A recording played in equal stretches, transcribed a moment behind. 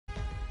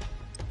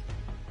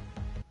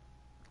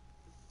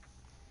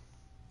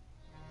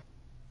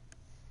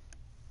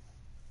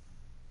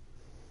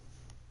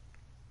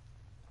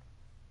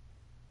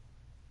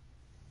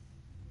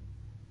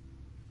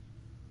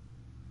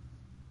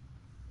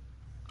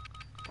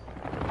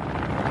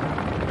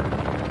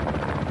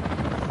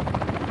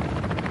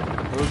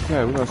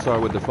Okay, we're gonna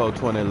start with the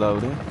 420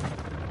 loading. Team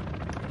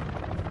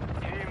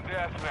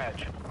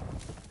deathmatch.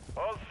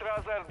 All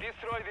Strasser,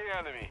 destroy the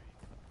enemy.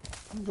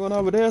 I'm going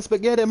over there,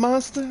 Spaghetti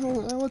Monster?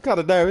 What kind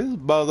of name? This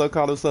bozo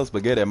call himself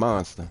Spaghetti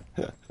Monster.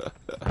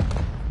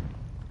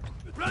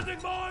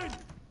 Planting mine!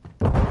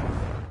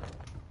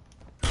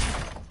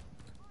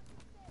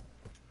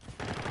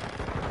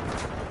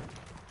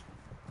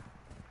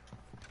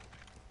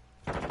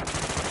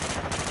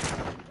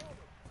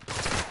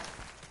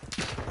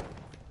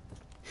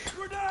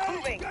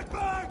 Grenade! Get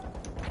back!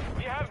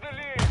 We have the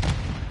lead.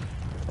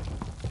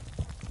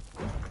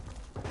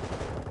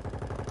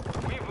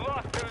 We've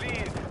lost the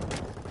lead.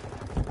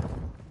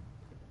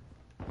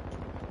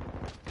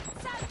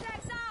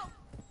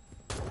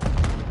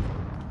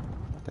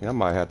 I think I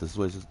might have to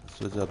switch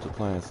up to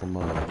playing some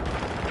We've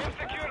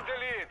secured the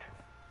lead.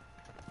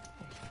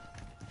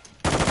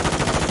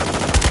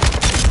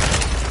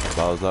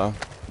 bozo.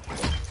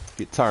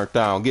 Get turned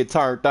down, get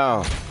turned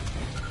down.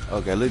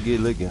 Okay, look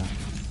at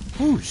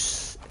whoosh.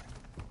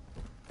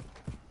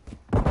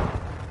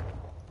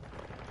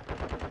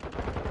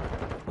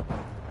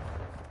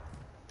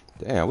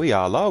 Damn, we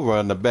all over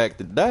on the back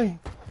today.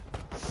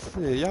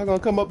 Shit, y'all gonna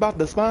come up out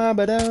the spine,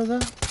 but that was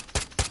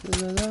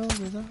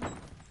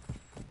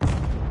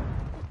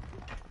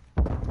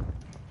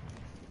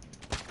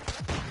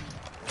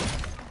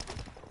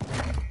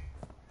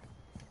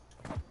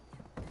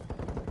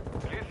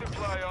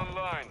Resupply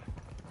online.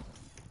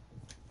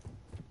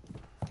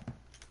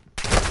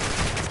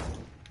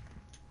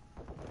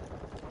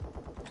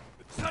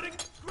 Setting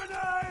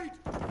grenade!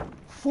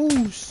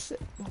 whoosh.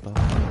 What the fuck?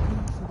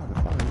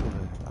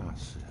 Oh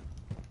shit.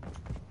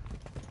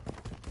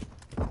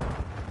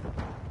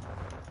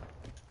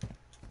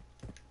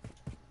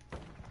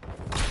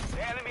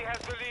 The enemy has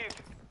the lead.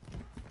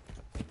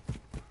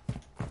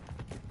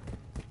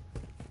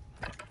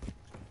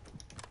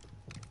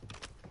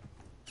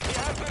 He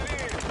has the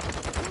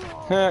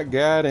lead.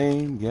 Got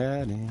him.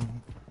 Enemy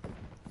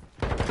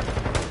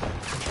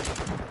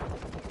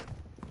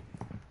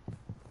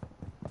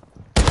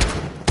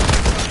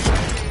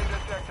in the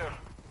sector.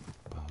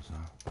 Bozo.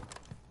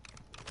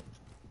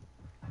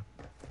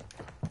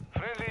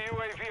 Friendly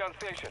UAV on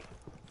station.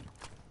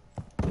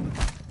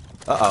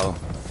 Uh-oh.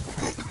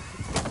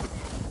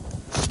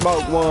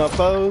 Smoke one,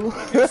 fool.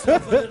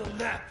 Yourself a little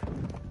nap.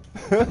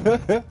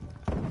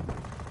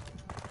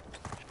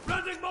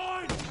 Planting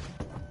mine!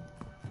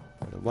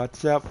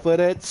 Watch out for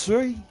that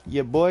tree.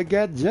 Your boy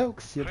got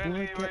jokes. Your boy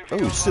Friendly got...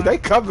 UAV Oh, shit, they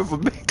coming for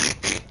me.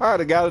 I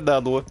already got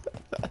another one.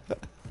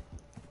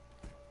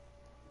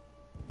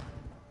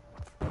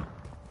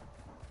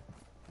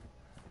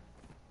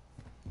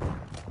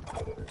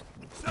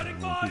 Setting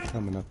Keep mine!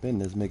 coming up in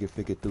this, make it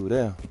figure through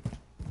there.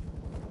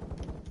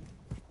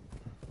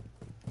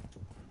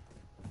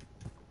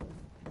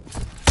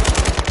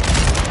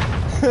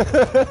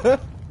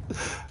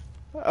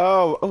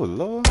 Oh,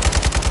 Lord.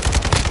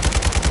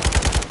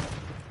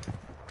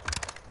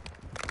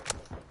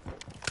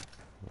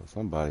 Well,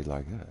 somebody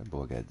like that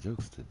boy got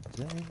jokes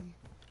today.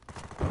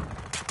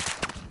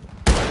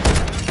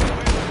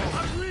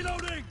 I'm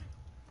reloading!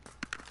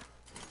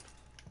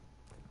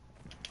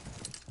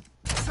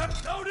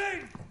 Set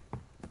loading!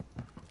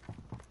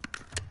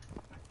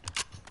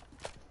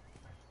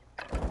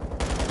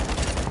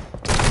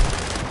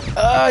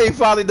 Oh, he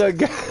finally done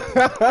got...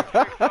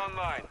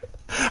 Online.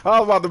 I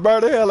was about to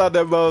burn the hell out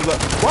of that bozo.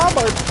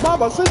 Why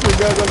my sister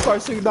gonna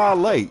start singing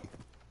down late?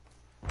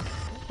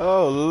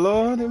 Oh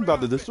Lord, I'm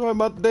about to destroy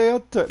my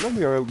damn tech. Let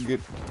me hurry up and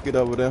get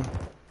over there.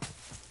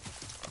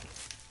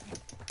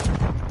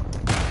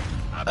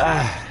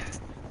 Ah.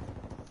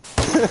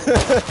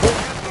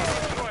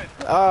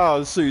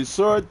 Oh shoot,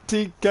 short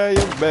TK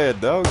and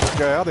bed.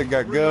 Okay, I done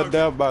got gunned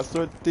down by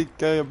short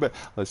TK and bed.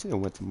 Oh, she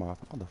done went to my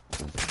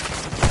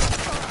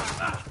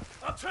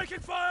I'm taking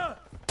fire!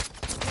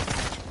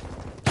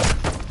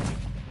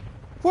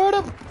 Where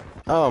the...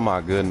 Oh my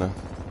goodness.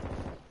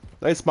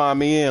 They spawned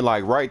me in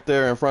like right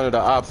there in front of the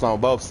ops on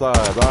both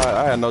sides.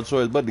 I had no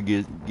choice but to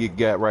get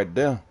got right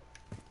there.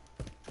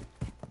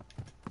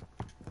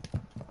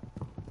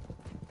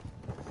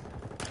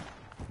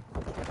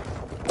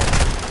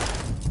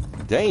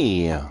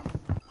 Damn.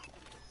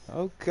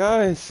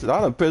 Okay, shit, I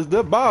done pissed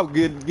up off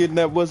getting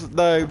that what's his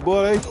name,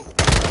 boy.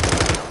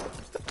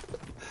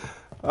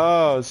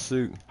 Oh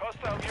shoot.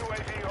 Hostile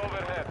UAV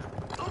overhead.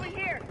 Over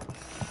here.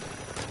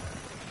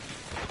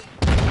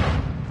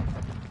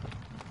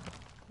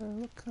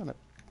 What kind of...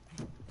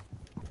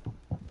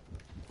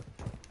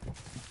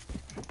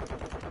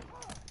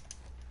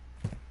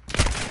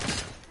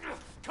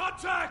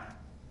 Contact!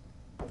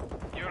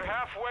 You're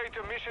halfway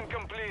to mission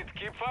complete.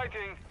 Keep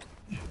fighting.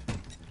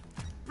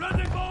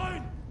 Planting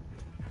mine!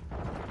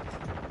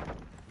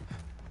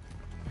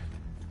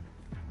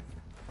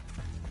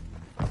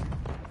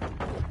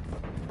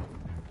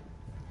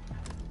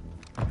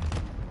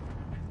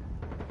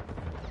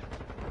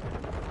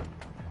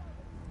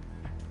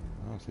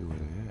 I don't see where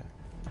they at.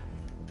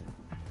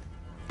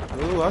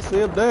 Oh, I see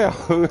him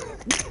down.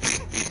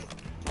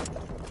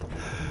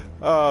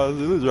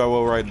 This right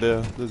one right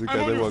there. This is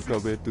because they want to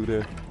come in through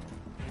there.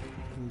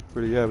 It's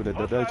pretty evident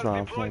that they're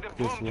trying to flank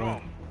this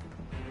way.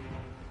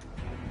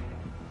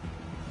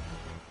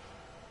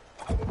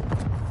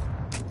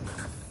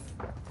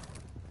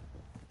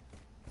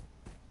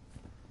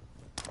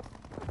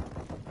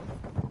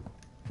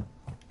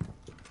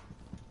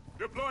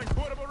 Deploying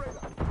portable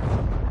radar.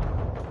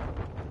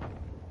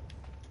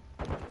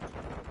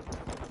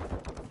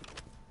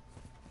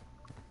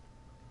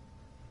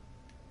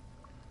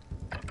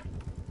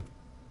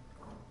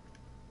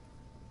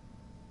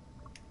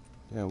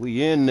 Yeah,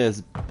 we in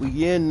this.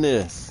 We in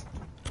this.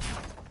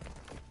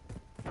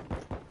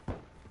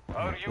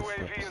 Our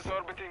UAV is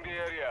orbiting the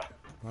area.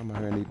 I'm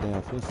hearing these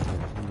damn footsteps.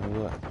 You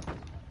know what?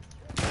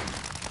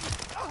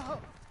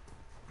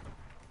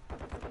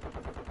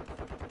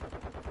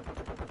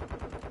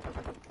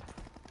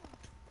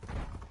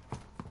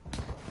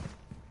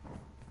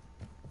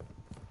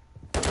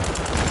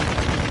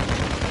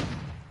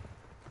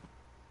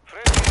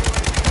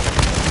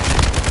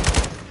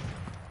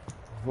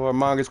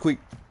 Whoremongers, quit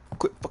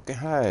fucking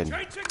hiding.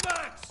 Changing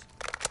mags.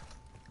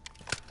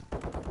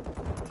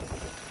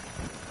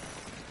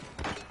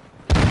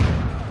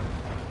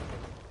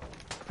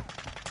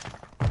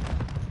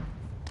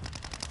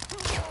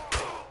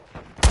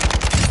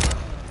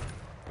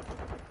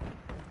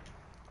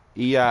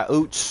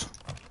 Ooch.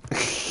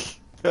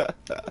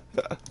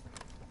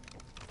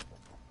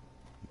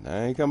 I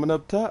ain't coming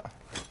up top.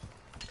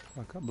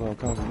 A couple of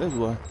them come from this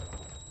way.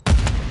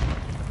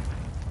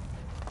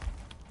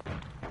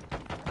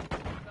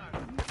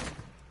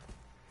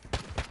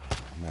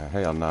 Nah,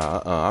 hell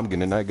nah. I'm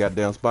getting in that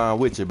goddamn spawn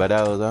with you, but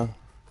that was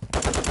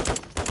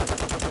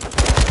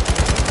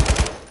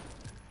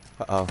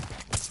Uh-oh.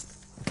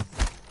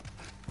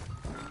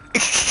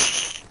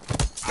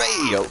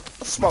 Fail.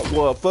 Smoke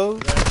one, fool.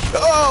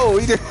 Oh,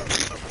 he did.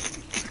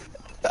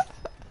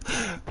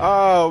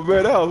 Oh,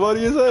 man, that was what are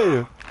you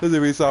saying? This is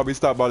if he saw me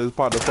stop by this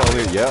partner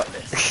forehead. Yep.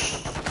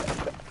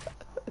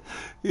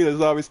 He just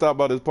saw me stop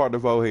by this partner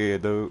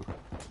forehead, dude.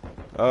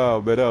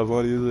 Oh, man, that was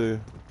what you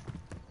saying.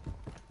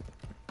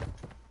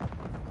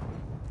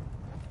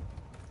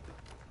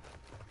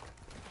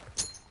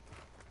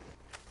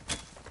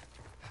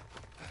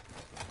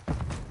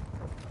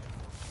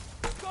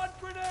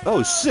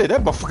 Oh shit,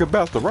 that motherfucker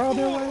bounced around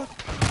there, man.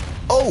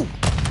 Oh,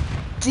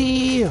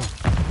 damn.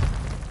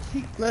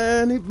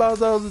 Man, these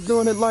bozos are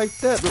doing it like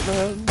that, but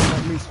man,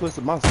 not me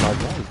switching my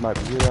sniper. I was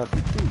sniping here out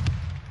the too.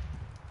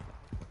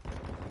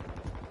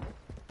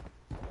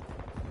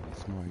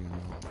 That's more, you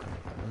know.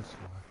 That's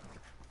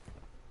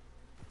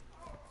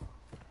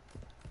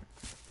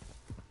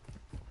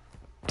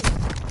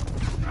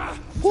why.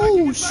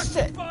 Woo,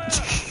 shit.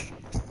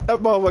 That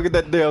motherfucker,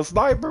 that damn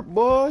sniper,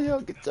 boy. Yo,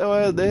 get your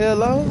ass the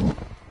hell on.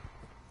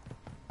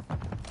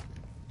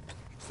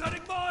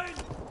 Setting mine.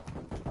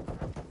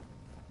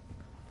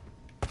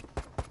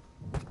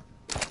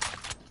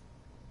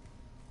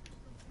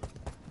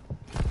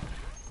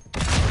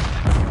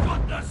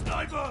 Got the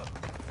sniper.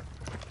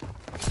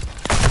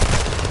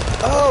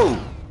 Oh!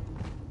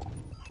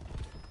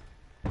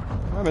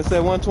 I said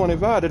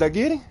 125. Did I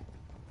get him?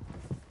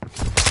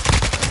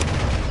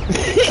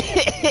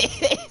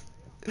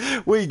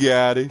 We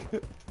got him.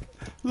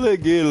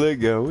 Look good, look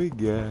go. We got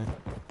him.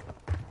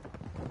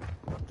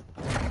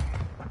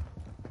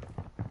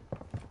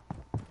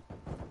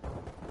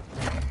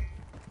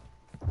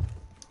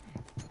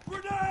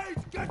 Grenade!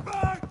 Get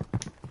back!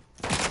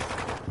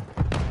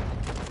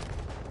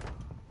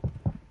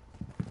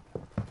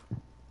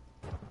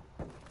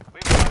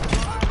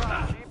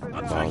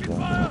 I'm taking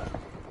fire!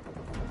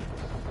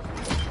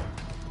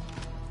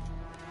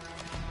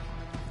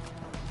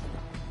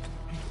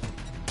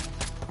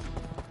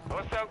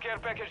 Hostile care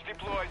package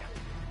deployed.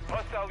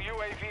 Hostile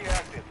UAV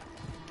active.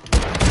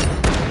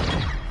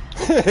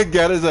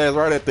 Got his ass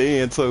right at the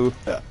end too.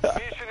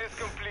 Mission is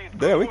complete.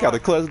 Damn, we got to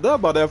clutched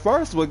up by that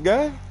first one,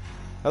 guy.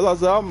 As I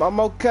said, I'm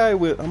okay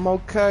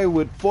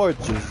with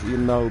Fortress, you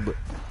know, but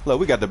look,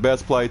 we got the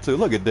best play too.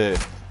 Look at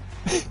that.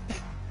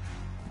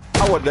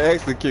 I wanted to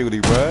execute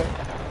him, bro.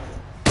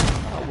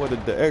 I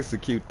wanted to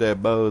execute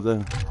that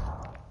bozo.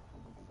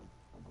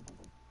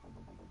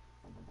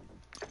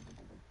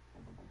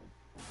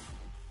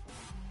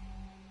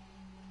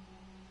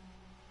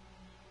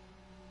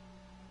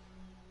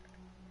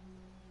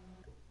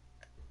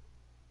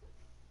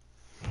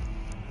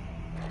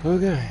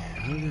 Okay.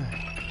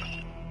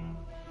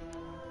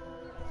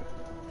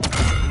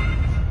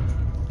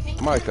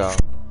 Mic off.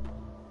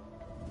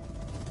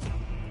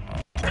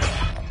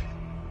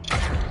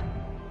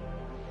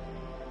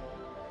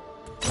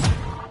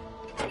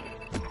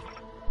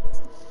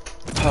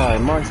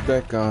 Alright, mic's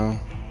back on.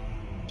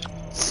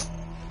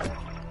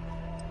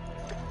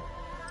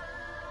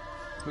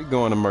 We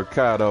going to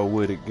Mercado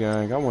with it,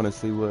 gang. I want to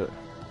see what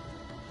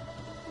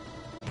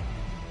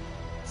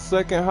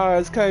second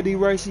highest KD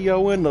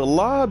ratio in the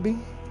lobby.